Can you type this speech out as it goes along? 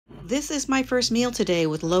This is my first meal today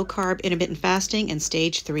with low-carb intermittent fasting and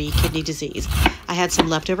stage 3 kidney disease. I had some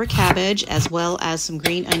leftover cabbage as well as some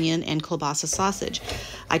green onion and kielbasa sausage.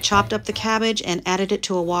 I chopped up the cabbage and added it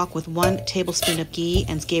to a wok with 1 tablespoon of ghee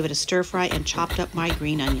and gave it a stir fry and chopped up my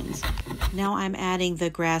green onions. Now I'm adding the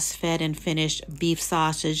grass-fed and finished beef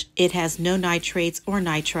sausage. It has no nitrates or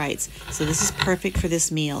nitrites, so this is perfect for this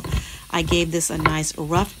meal. I gave this a nice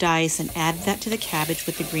rough dice and added that to the cabbage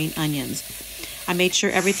with the green onions. I made sure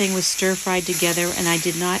everything was stir-fried together, and I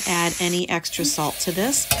did not add any extra salt to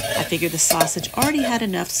this. I figured the sausage already had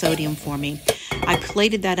enough sodium for me. I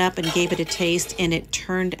plated that up and gave it a taste, and it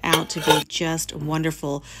turned out to be just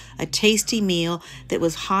wonderful. A tasty meal that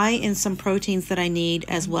was high in some proteins that I need,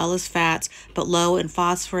 as well as fats, but low in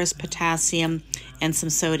phosphorus, potassium, and some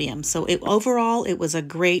sodium. So overall, it was a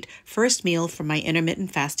great first meal for my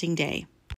intermittent fasting day.